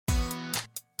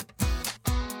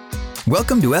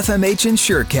Welcome to FMH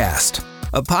InsureCast,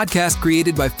 a podcast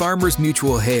created by Farmers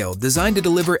Mutual Hail designed to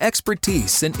deliver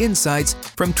expertise and insights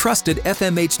from trusted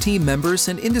FMH team members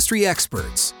and industry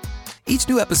experts. Each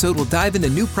new episode will dive into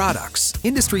new products,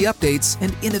 industry updates,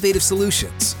 and innovative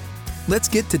solutions. Let's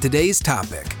get to today's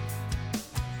topic.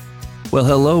 Well,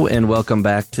 hello and welcome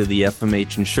back to the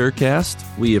FMH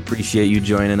InsureCast. We appreciate you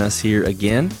joining us here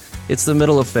again. It's the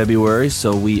middle of February,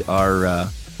 so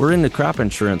we're in the crop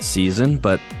insurance season,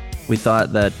 but we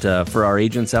thought that for our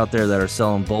agents out there that are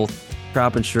selling both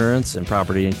crop insurance and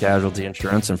property and casualty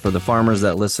insurance, and for the farmers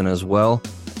that listen as well,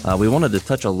 we wanted to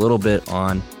touch a little bit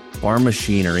on farm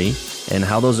machinery and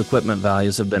how those equipment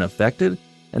values have been affected,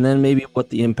 and then maybe what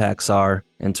the impacts are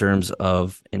in terms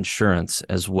of insurance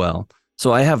as well.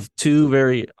 So I have two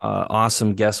very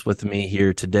awesome guests with me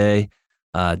here today,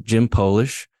 Jim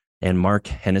Polish and Mark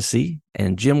Hennessy.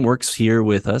 And Jim works here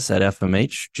with us at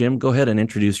FMH. Jim, go ahead and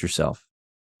introduce yourself.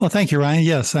 Well, thank you, Ryan.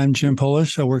 Yes, I'm Jim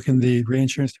Polish. I work in the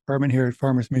reinsurance department here at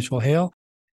Farmers Mutual Hail.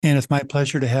 And it's my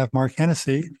pleasure to have Mark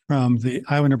Hennessy from the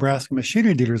Iowa-Nebraska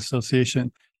Machinery Dealers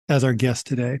Association as our guest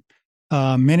today.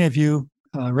 Many of you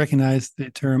recognize the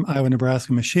term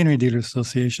Iowa-Nebraska Machinery Dealers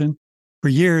Association. For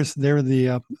years, they were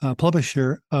the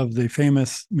publisher of the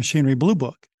famous Machinery Blue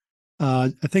Book.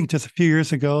 I think just a few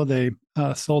years ago, they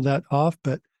sold that off,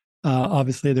 but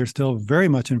obviously they're still very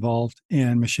much involved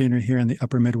in machinery here in the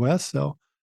upper Midwest. So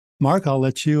Mark, I'll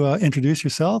let you introduce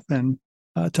yourself and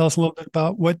tell us a little bit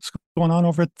about what's going on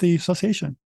over at the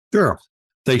association. Sure.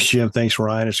 Thanks, Jim. Thanks,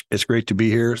 Ryan. It's great to be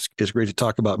here. It's great to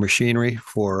talk about machinery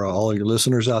for all of your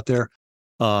listeners out there.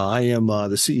 I am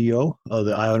the CEO of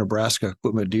the Iowa-Nebraska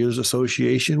Equipment Dealers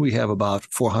Association. We have about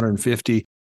 450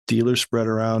 dealers spread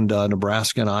around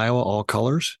Nebraska and Iowa, all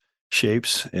colors,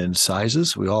 shapes, and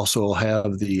sizes. We also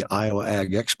have the Iowa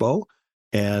Ag Expo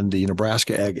and the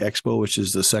Nebraska Ag Expo, which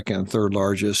is the second and third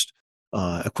largest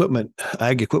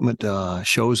ag equipment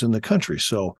shows in the country.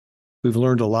 So we've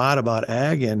learned a lot about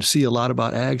ag and see a lot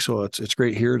about ag. So it's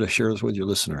great here to share this with your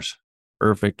listeners.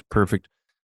 Perfect.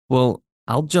 Well,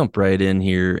 I'll jump right in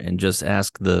here and just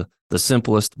ask the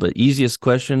simplest but easiest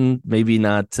question, maybe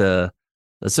not the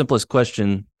simplest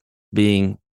question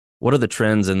being, what are the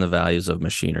trends and the values of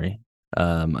machinery?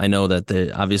 I know that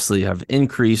they obviously have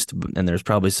increased, and there's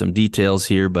probably some details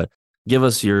here, but give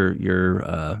us your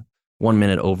 1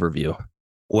 minute overview.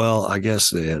 Well, I guess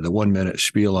the 1 minute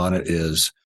spiel on it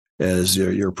is, as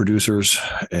your producers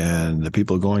and the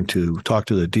people going to talk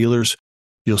to the dealers,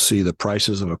 you'll see the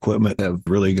prices of equipment have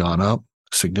really gone up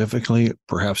significantly,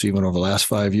 perhaps even over the last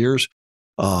 5 years.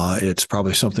 It's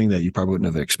probably something that you probably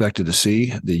wouldn't have expected to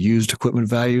see. The used equipment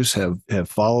values have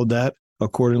followed that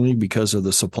accordingly because of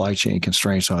the supply chain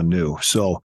constraints on new.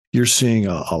 So you're seeing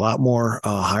a lot more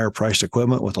higher priced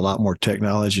equipment with a lot more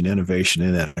technology and innovation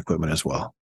in that equipment as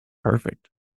well. Perfect.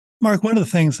 Mark, one of the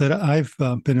things that I've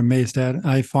been amazed at,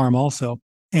 I farm also,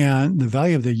 and the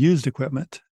value of the used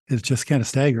equipment is just kind of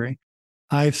staggering.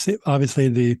 I've seen,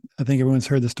 obviously, I think everyone's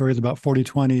heard the stories about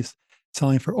 4020s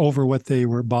selling for over what they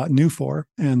were bought new for,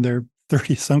 and they're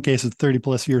 30, some cases 30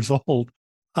 plus years old.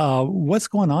 What's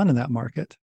going on in that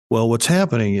market? Well, what's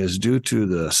happening is due to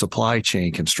the supply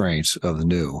chain constraints of the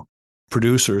new,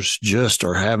 producers just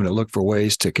are having to look for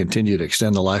ways to continue to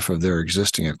extend the life of their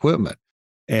existing equipment.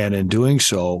 And in doing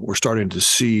so, we're starting to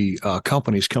see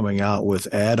companies coming out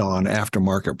with add-on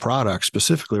aftermarket products,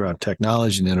 specifically around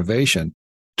technology and innovation,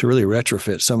 to really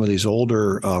retrofit some of these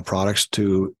older products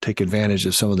to take advantage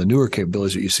of some of the newer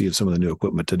capabilities that you see in some of the new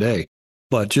equipment today.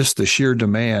 But just the sheer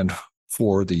demand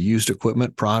for the used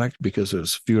equipment product, because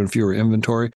there's fewer and fewer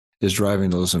inventory, is driving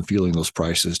those and fueling those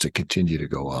prices to continue to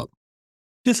go up.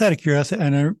 Just out of curiosity,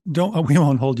 and we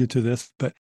won't hold you to this,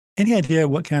 but any idea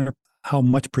how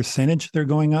much percentage they're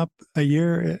going up a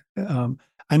year?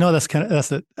 I know that's kind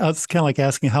of like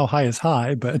asking how high is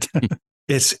high, but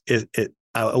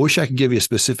I wish I could give you a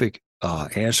specific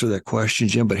answer to that question,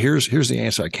 Jim, but here's the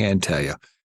answer I can tell you.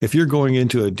 If you're going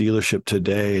into a dealership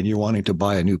today and you're wanting to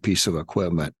buy a new piece of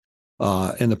equipment,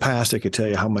 in the past, I could tell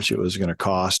you how much it was going to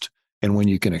cost and when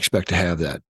you can expect to have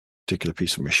that particular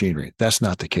piece of machinery. That's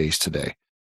not the case today.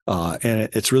 And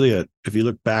it's really if you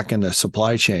look back in the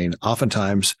supply chain,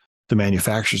 oftentimes the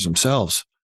manufacturers themselves,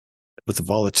 with the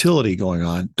volatility going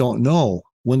on, don't know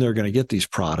when they're going to get these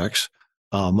products,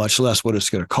 much less what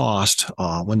it's going to cost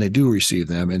when they do receive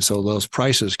them. And so those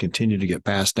prices continue to get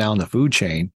passed down the food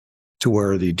chain to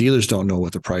where the dealers don't know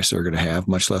what the price they're going to have,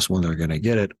 much less when they're going to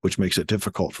get it, which makes it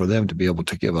difficult for them to be able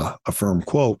to give a firm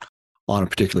quote on a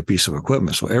particular piece of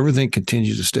equipment. So everything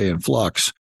continues to stay in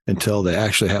flux until they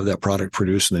actually have that product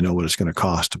produced and they know what it's going to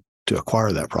cost to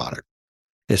acquire that product.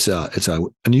 it's a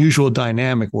unusual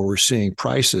dynamic where we're seeing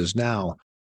prices now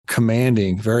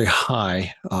commanding very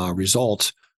high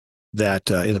results that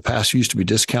in the past used to be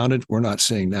discounted. We're not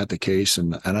seeing that the case,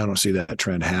 and I don't see that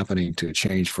trend happening to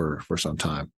change for some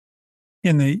time.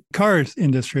 In the cars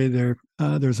industry,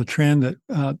 there's a trend that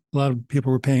a lot of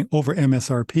people were paying over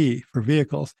MSRP for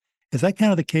vehicles. Is that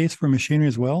kind of the case for machinery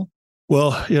as well?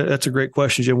 Well, yeah, that's a great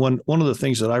question, Jim. One of the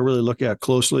things that I really look at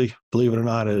closely, believe it or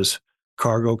not, is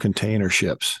cargo container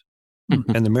ships.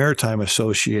 And the Maritime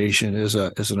Association is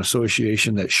an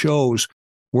association that shows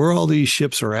where all these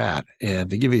ships are at. And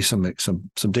to give you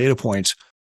some data points,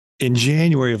 in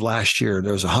January of last year,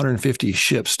 there was 150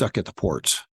 ships stuck at the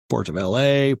ports of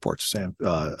LA, ports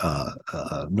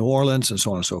of New Orleans, and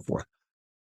so on and so forth.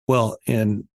 Well,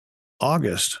 in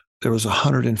August, there was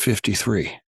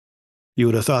 153. You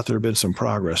would have thought there had been some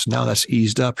progress. Now that's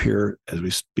eased up here as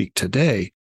we speak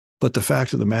today. But the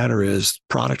fact of the matter is,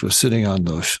 product was sitting on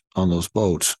those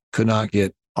boats, could not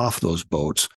get off those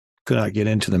boats, could not get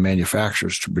into the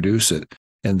manufacturers to produce it.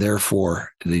 And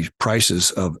therefore, the prices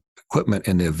of equipment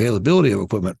and the availability of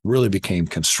equipment really became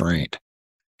constrained.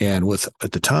 And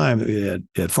at the time, we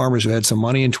had farmers who had some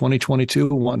money in 2022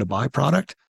 who wanted to buy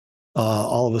product.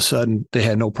 All of a sudden, they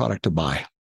had no product to buy.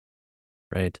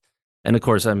 Right. And of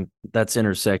course, that's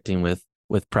intersecting with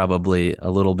probably a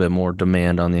little bit more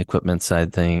demand on the equipment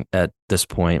side thing at this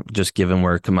point, just given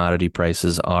where commodity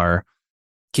prices are.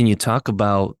 Can you talk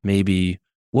about maybe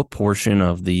what portion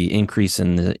of the increase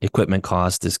in the equipment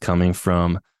cost is coming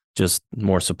from just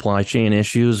more supply chain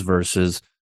issues versus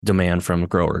demand from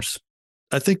growers?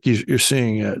 I think you're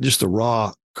seeing just the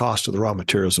raw cost of the raw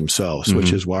materials themselves,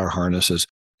 which is wire harnesses.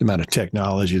 The amount of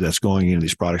technology that's going into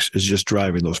these products is just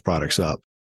driving those products up.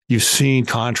 You've seen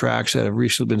contracts that have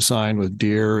recently been signed with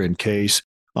Deere and Case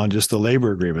on just the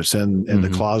labor agreements and the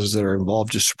clauses that are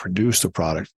involved just to produce the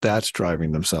product. That's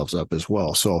driving themselves up as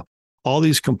well. So all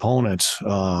these components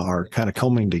are kind of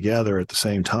coming together at the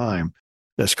same time.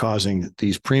 That's causing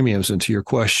these premiums. And to your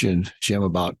question, Jim,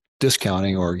 about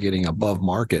discounting or getting above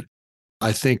market,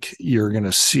 I think you're going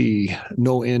to see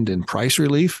no end in price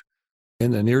relief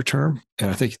in the near term.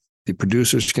 And I think the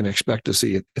producers can expect to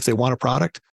see if they want a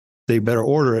product, they better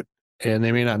order it, and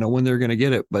they may not know when they're going to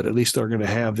get it, but at least they're going to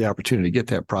have the opportunity to get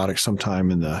that product sometime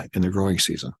in the growing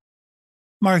season.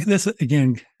 Mark, this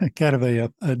again, kind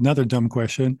of another dumb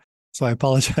question, so I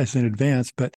apologize in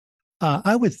advance. But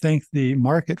I would think the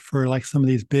market for like some of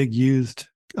these big used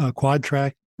quad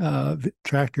track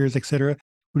tractors, et cetera,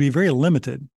 would be very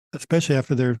limited, especially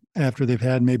after they've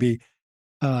had maybe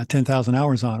 10,000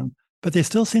 hours on them. But they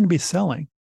still seem to be selling.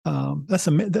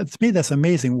 To me, that's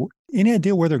amazing. Any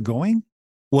idea where they're going?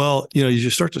 Well, you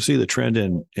start to see the trend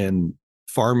in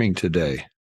farming today.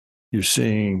 You're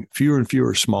seeing fewer and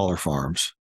fewer smaller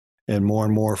farms and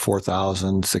more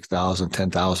 4,000, 6,000,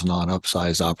 10,000 on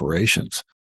upsized operations.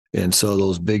 And so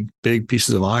those big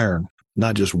pieces of iron,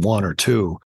 not just one or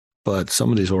two, but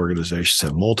some of these organizations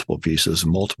have multiple pieces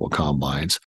and multiple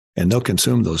combines, and they'll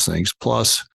consume those things.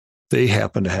 Plus, they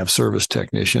happen to have service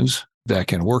technicians that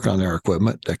can work on their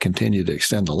equipment that continue to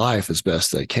extend the life as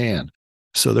best they can.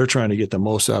 So they're trying to get the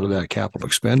most out of that capital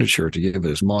expenditure to give it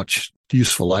as much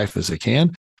useful life as they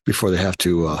can before they have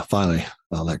to finally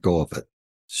let go of it.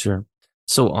 Sure.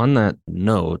 So on that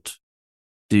note,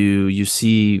 do you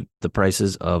see the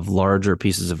prices of larger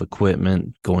pieces of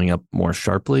equipment going up more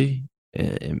sharply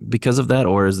because of that?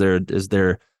 Or is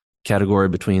there category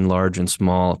between large and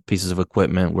small pieces of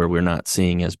equipment where we're not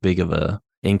seeing as big of a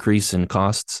increase in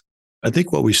costs? I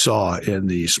think what we saw in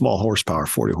the small horsepower,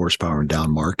 40 horsepower and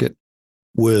down market,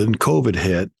 when COVID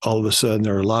hit, all of a sudden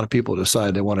there are a lot of people who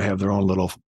decide they want to have their own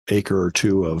little acre or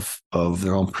two of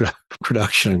their own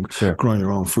production, sure, growing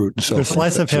their own fruit and so forth. Their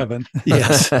slice of heaven.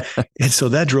 Yes. And so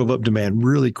that drove up demand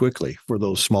really quickly for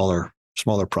those smaller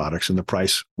products, and the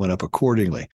price went up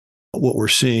accordingly. What we're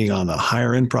seeing on the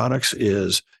higher end products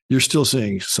is you're still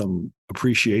seeing some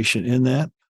appreciation in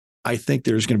that. I think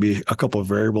there's going to be a couple of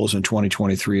variables in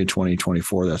 2023 and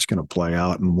 2024 that's going to play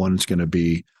out. And one's going to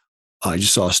be, I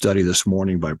just saw a study this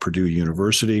morning by Purdue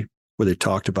University where they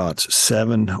talked about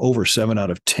over 7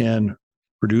 out of 10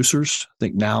 producers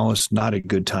think now is not a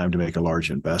good time to make a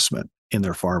large investment in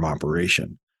their farm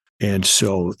operation. And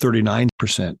so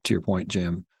 39%, to your point,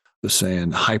 Jim, was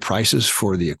saying high prices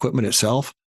for the equipment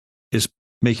itself is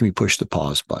making me push the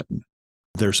pause button.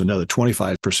 There's another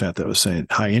 25% that was saying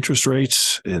high interest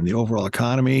rates in the overall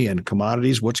economy and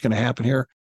commodities. What's going to happen here?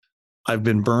 I've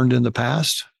been burned in the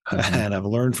past and I've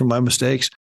learned from my mistakes.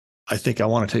 I think I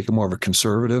want to take a more of a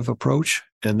conservative approach.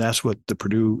 And that's what the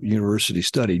Purdue University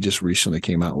study just recently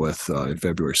came out with on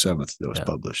February 7th that was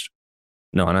published.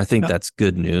 No, and I think that's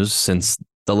good news since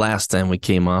the last time we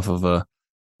came off of a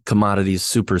commodities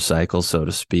super cycle, so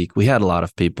to speak, we had a lot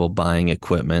of people buying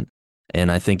equipment.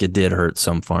 And I think it did hurt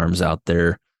some farms out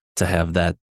there to have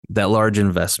that large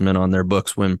investment on their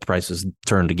books when prices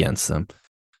turned against them.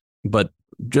 But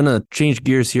gonna change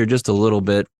gears here just a little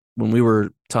bit. When we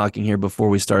were talking here before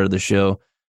we started the show,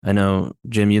 I know,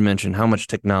 Jim, you mentioned how much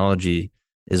technology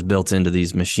is built into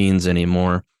these machines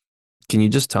anymore. Can you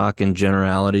just talk in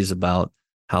generalities about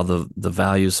how the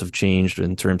values have changed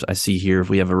in terms? I see here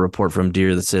we have a report from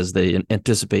Deere that says they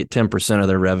anticipate 10% of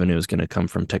their revenue is going to come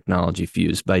from technology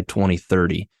fused by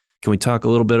 2030. Can we talk a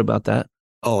little bit about that?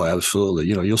 Oh, absolutely.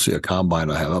 You'll see a combine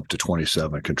that have up to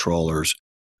 27 controllers.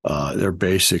 They're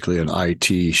basically an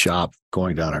IT shop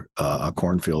going down a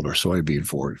cornfield or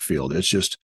soybean field. It's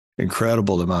just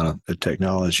incredible amount of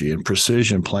technology, and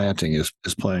precision planting is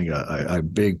playing a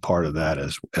big part of that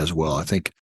as well. I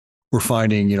think we're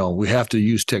finding, we have to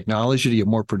use technology to get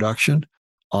more production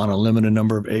on a limited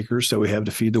number of acres that we have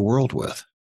to feed the world with.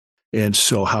 And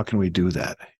so how can we do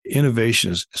that?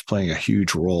 Innovation is playing a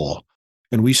huge role.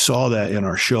 And we saw that in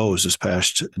our shows this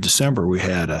past December. We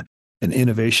had an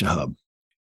innovation hub.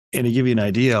 And to give you an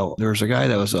idea, there was a guy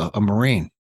that was a Marine,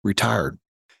 retired.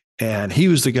 And he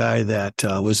was the guy that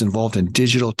was involved in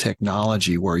digital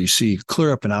technology, where you see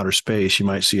clear up in outer space, you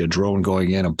might see a drone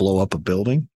going in and blow up a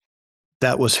building.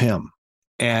 That was him.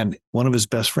 And one of his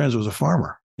best friends was a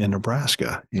farmer in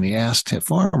Nebraska. And he asked a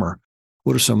farmer,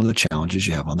 what are some of the challenges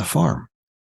you have on the farm?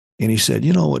 And he said,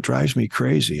 what drives me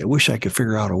crazy? I wish I could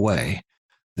figure out a way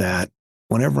that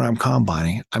whenever I'm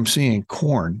combining, I'm seeing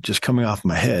corn just coming off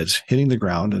my heads, hitting the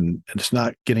ground, and it's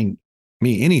not getting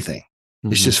me anything.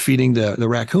 Mm-hmm. It's just feeding the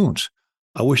raccoons.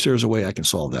 I wish there was a way I can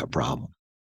solve that problem.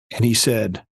 And he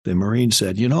said, the Marine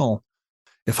said,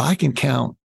 if I can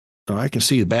count, or I can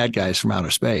see the bad guys from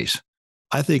outer space,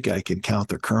 I think I can count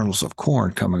the kernels of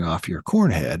corn coming off your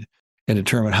corn head and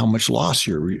determine how much loss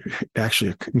you're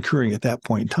actually incurring at that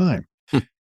point in time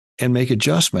and make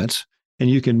adjustments. And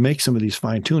you can make some of these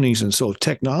fine tunings. And so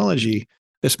technology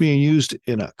that's being used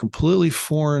in a completely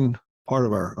foreign part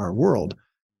of our world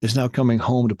is now coming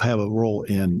home to have a role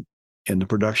in the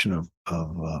production of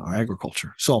our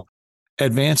agriculture. So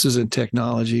advances in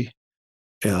technology,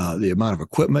 the amount of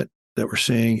equipment that we're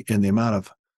seeing, and the amount of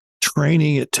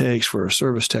training it takes for a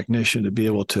service technician to be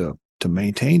able to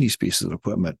maintain these pieces of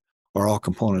equipment are all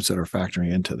components that are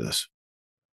factoring into this.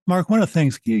 Mark, one of the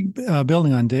things,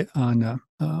 building on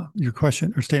your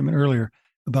question or statement earlier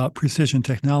about precision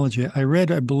technology, I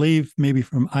read, I believe, maybe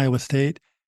from Iowa State,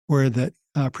 where that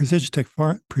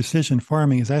precision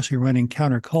farming is actually running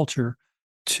counterculture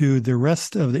to the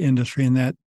rest of the industry, in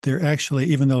that they're actually,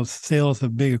 even though sales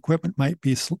of big equipment might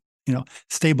be,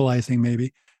 stabilizing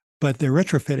maybe, but their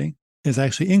retrofitting is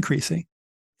actually increasing.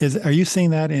 Are you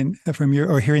seeing that hearing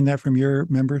that from your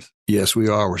members? Yes, we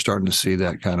are. We're starting to see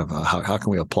that kind of how can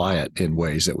we apply it in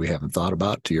ways that we haven't thought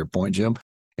about, to your point, Jim,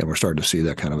 and we're starting to see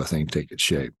that kind of a thing take its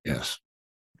shape. Yes.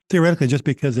 Theoretically, just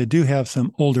because they do have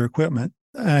some older equipment,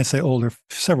 and I say older,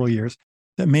 several years,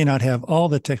 that may not have all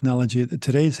the technology that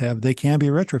today's have, they can be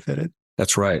retrofitted.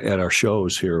 That's right. At our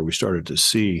shows here, we started to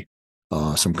see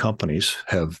some companies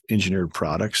have engineered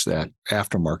products, that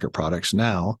aftermarket products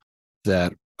now,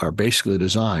 that are basically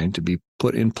designed to be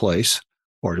put in place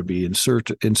or to be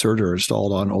inserted or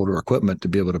installed on older equipment to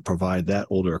be able to provide that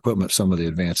older equipment some of the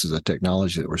advances of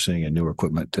technology that we're seeing in newer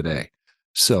equipment today.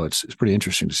 So it's pretty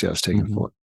interesting to see how it's taking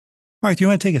forward. Mark, do you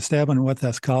want to take a stab on what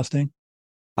that's costing?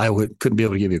 I couldn't be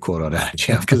able to give you a quote on that,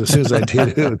 Jeff, because as soon as I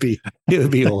did, it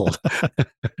would be old.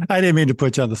 I didn't mean to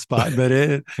put you on the spot, but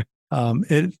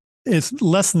it's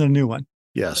less than a new one.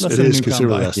 Yes, it is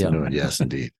considerably less than a new one. Yes,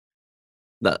 indeed.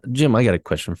 Jim, I got a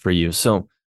question for you. So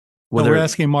we're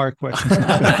asking Mark questions.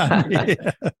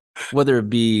 Whether it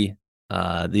be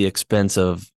the expense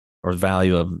of or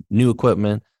value of new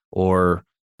equipment, or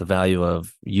the value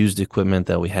of used equipment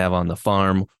that we have on the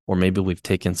farm, or maybe we've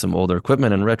taken some older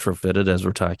equipment and retrofitted, as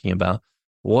we're talking about,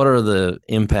 what are the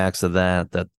impacts of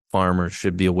that farmers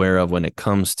should be aware of when it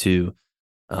comes to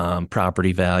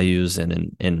property values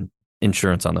and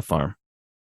insurance on the farm?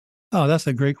 Oh, that's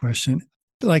a great question.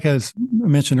 Like I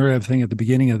mentioned earlier, I think at the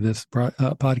beginning of this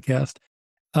podcast,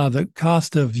 the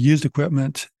cost of used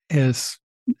equipment has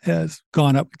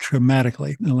gone up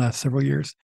dramatically in the last several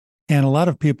years. And a lot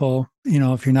of people,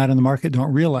 if you're not in the market,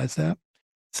 don't realize that.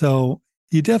 So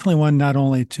you definitely want not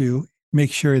only to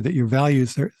make sure that your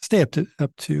values stay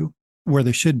up to where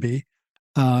they should be.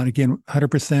 Again,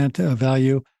 100%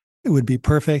 value, it would be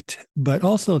perfect, but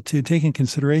also to take in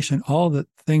consideration all the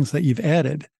things that you've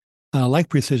added. Like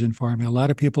precision farming, a lot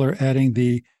of people are adding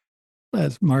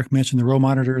as Mark mentioned, the row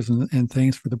monitors and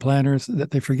things for the planters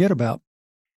that they forget about.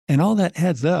 And all that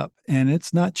adds up, and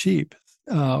it's not cheap.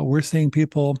 We're seeing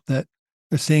people that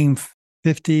are seeing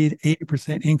 50 to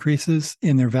 80% increases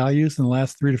in their values in the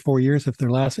last 3 to 4 years if their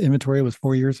last inventory was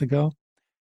 4 years ago.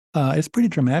 It's pretty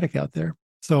dramatic out there.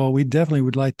 So we definitely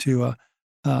would like to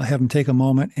have them take a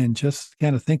moment and just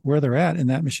kind of think where they're at in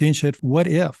that machine shed. What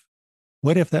if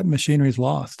that machinery is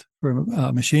lost from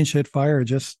machine shed fire or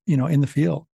just, in the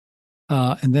field?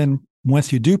 And then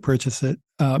once you do purchase it,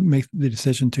 make the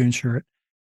decision to insure it,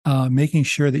 making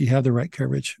sure that you have the right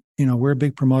coverage. We're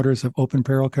big promoters of open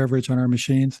peril coverage on our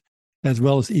machines, as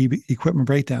well as equipment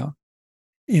breakdown.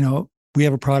 We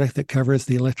have a product that covers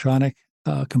the electronic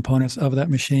components of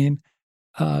that machine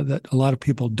that a lot of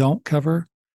people don't cover.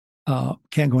 Won't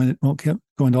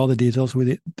go into all the details with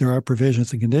it. There are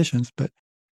provisions and conditions, but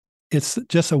it's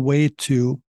just a way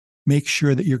to make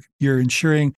sure that you're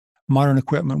insuring modern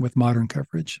equipment with modern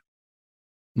coverage.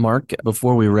 Mark,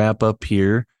 before we wrap up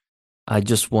here, I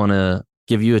just want to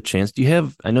give you a chance.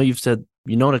 I know you've said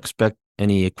you don't expect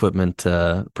any equipment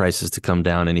prices to come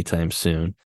down anytime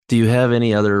soon. Do you have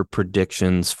any other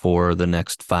predictions for the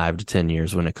next 5 to 10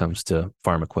 years when it comes to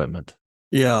farm equipment?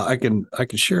 Yeah, I can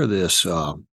share this.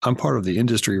 I'm part of the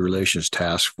Industry Relations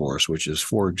Task Force, which is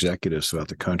 4 executives throughout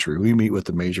the country. We meet with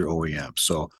the major OEMs.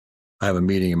 So I have a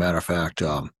meeting, a matter of fact,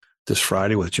 this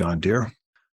Friday with John Deere.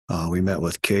 We met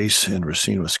with Case in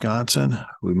Racine, Wisconsin.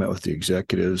 We met with the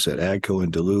executives at AGCO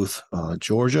in Duluth,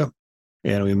 Georgia.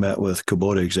 And we met with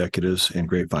Kubota executives in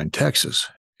Grapevine, Texas.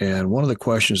 And one of the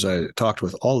questions I talked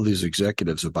with all of these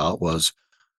executives about was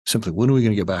simply, when are we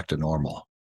going to get back to normal?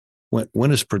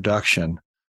 When is production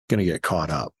going to get caught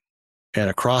up? And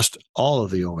across all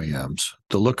of the OEMs,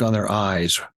 the look on their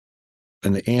eyes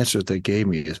and the answer that they gave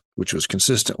me, which was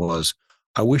consistent, was,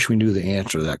 I wish we knew the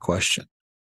answer to that question.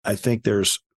 I think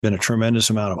there's been a tremendous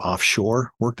amount of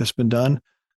offshore work that's been done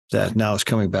that now is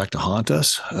coming back to haunt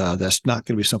us. That's not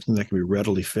going to be something that can be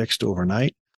readily fixed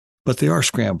overnight, but they are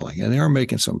scrambling and they are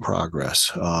making some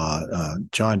progress.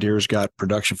 John Deere's got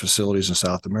production facilities in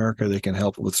South America. They can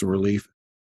help with the relief.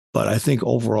 But I think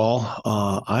overall,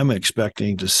 I'm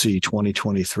expecting to see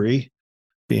 2023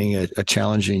 being a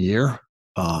challenging year.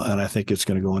 And I think it's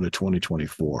going to go into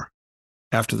 2024.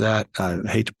 After that, I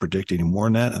hate to predict any more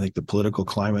than that. I think the political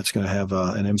climate's going to have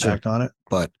an impact on it.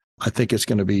 But I think it's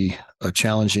going to be a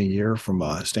challenging year from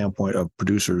a standpoint of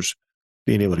producers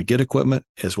being able to get equipment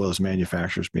as well as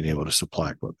manufacturers being able to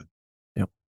supply equipment. Yep.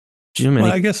 Jim,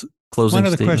 I guess closing one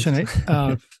other statements?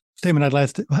 Statement I'd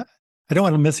like to, I don't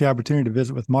want to miss the opportunity to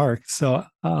visit with Mark. So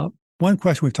one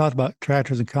question, we've talked about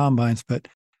tractors and combines, but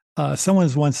someone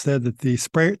has once said that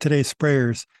today's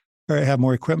sprayers have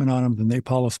more equipment on them than the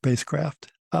Apollo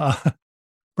spacecraft.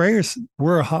 Sprayers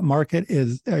were a hot market.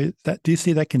 Do you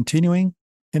see that continuing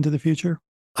into the future?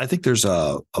 I think there's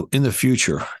in the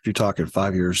future, if you're talking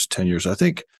 5 years, 10 years, I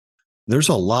think there's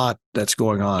a lot that's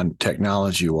going on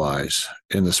technology-wise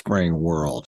in the spraying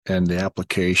world and the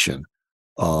application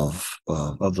of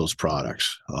those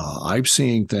products. I'm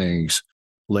seeing things,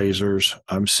 lasers.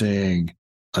 I'm seeing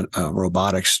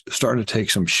robotics starting to take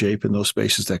some shape in those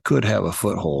spaces that could have a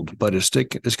foothold, but it's going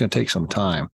to take some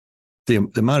time. The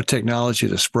amount of technology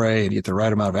to spray and get the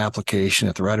right amount of application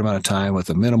at the right amount of time with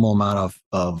a minimal amount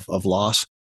of loss,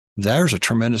 there's a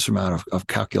tremendous amount of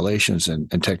calculations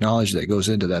and technology that goes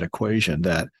into that equation,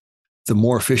 that the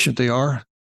more efficient they are,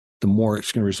 the more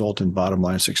it's going to result in bottom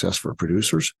line success for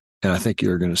producers. And I think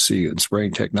you're going to see in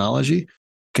spraying technology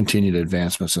continued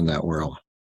advancements in that world.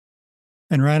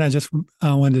 And Ryan, I just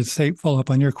wanted to follow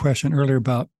up on your question earlier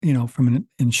about, from an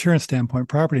insurance standpoint,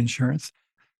 property insurance.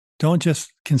 Don't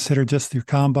just consider just your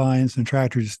combines and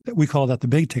tractors. We call that the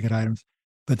big ticket items,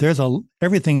 but there's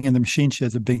everything in the machine shed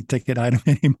is a big ticket item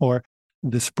anymore.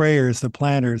 The sprayers, the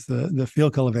planters, the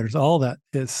field cultivators, all that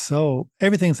is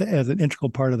everything's as an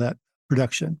integral part of that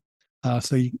production.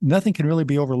 Nothing can really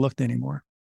be overlooked anymore.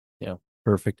 Yeah,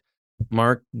 perfect.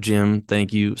 Mark, Jim,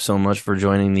 thank you so much for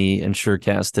joining the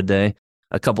InsureCast today.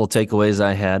 A couple of takeaways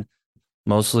I had,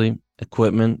 mostly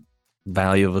equipment,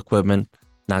 value of equipment,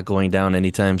 not going down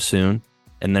anytime soon.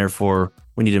 And therefore,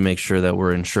 we need to make sure that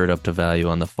we're insured up to value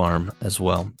on the farm as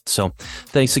well. So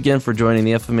thanks again for joining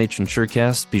the FMH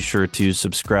InsureCast. Be sure to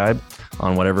subscribe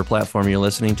on whatever platform you're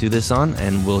listening to this on,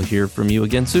 and we'll hear from you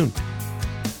again soon.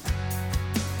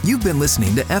 You've been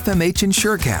listening to FMH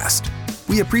InsureCast.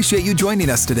 We appreciate you joining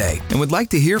us today and would like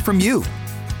to hear from you.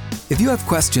 If you have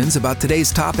questions about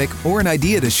today's topic or an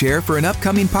idea to share for an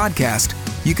upcoming podcast,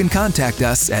 you can contact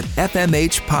us at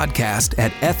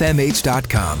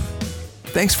fmhpodcast@fmh.com.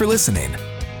 Thanks for listening.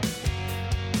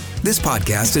 This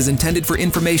podcast is intended for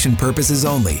information purposes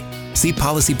only. See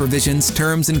policy provisions,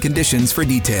 terms, and conditions for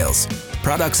details.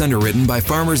 Products underwritten by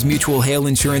Farmers Mutual Hail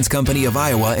Insurance Company of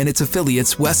Iowa and its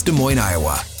affiliates, West Des Moines,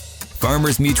 Iowa.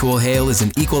 Farmers Mutual Hail is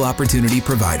an equal opportunity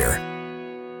provider.